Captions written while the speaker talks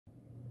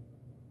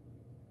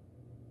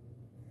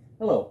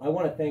Hello, I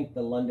want to thank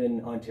the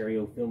London,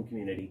 Ontario film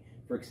community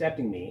for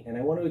accepting me, and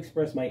I want to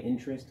express my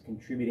interest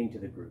contributing to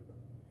the group.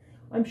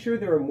 I'm sure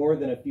there are more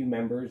than a few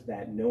members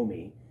that know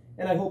me,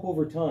 and I hope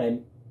over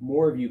time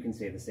more of you can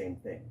say the same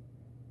thing.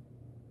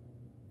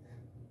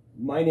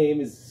 My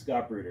name is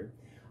Scott Bruder.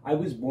 I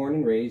was born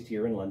and raised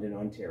here in London,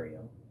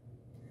 Ontario.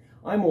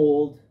 I'm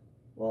old.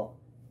 Well,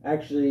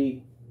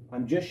 actually,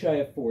 I'm just shy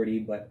of 40,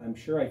 but I'm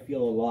sure I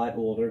feel a lot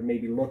older,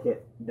 maybe look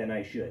it, than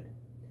I should.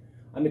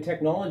 I'm a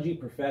technology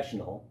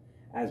professional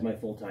as my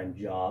full-time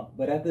job,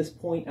 but at this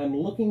point I'm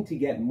looking to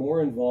get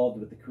more involved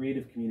with the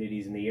creative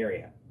communities in the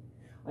area.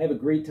 I have a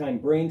great time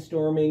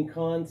brainstorming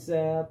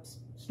concepts,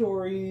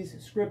 stories,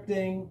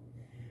 scripting.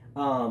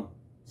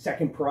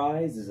 Second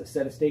prize is a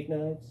set of steak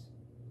knives.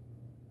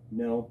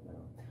 No,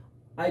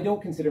 I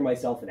don't consider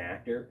myself an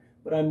actor,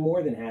 but I'm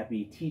more than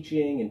happy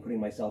teaching and putting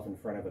myself in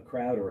front of a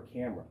crowd or a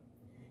camera.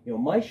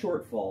 My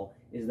shortfall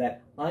is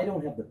that I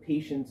don't have the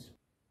patience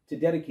to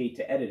dedicate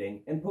to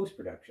editing and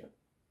post-production.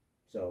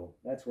 So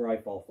that's where I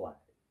fall flat.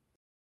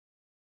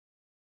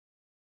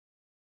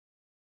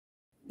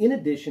 In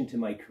addition to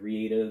my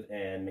creative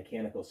and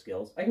mechanical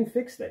skills, I can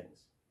fix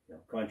things.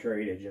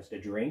 Contrary to just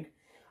a drink,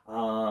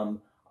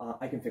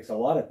 I can fix a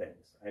lot of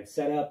things. I've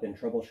set up and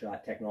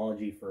troubleshot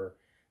technology for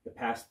the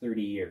past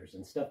 30 years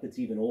and stuff that's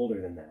even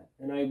older than that,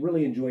 and I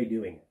really enjoy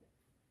doing it.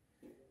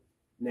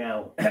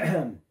 Now,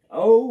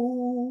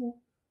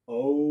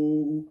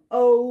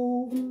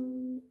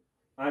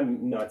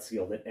 I'm not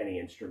skilled at any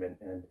instrument,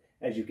 and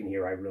as you can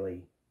hear, I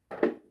really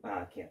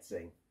can't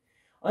sing.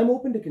 I'm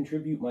open to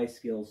contribute my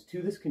skills to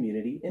this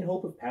community in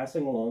hope of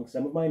passing along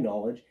some of my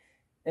knowledge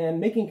and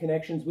making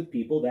connections with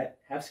people that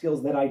have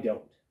skills that I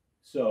don't.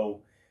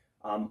 So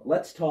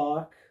let's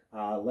talk,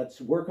 let's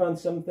work on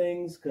some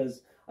things,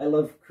 because I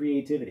love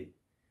creativity.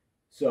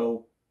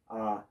 So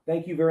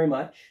thank you very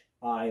much.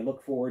 I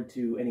look forward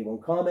to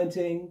anyone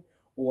commenting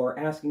or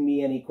asking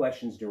me any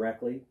questions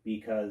directly,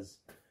 because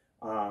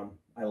I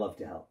love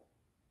to help.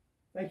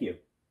 Thank you.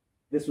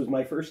 This was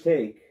my first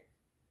take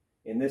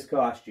in this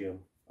costume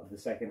of the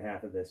second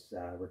half of this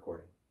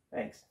recording.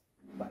 Thanks.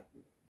 Bye.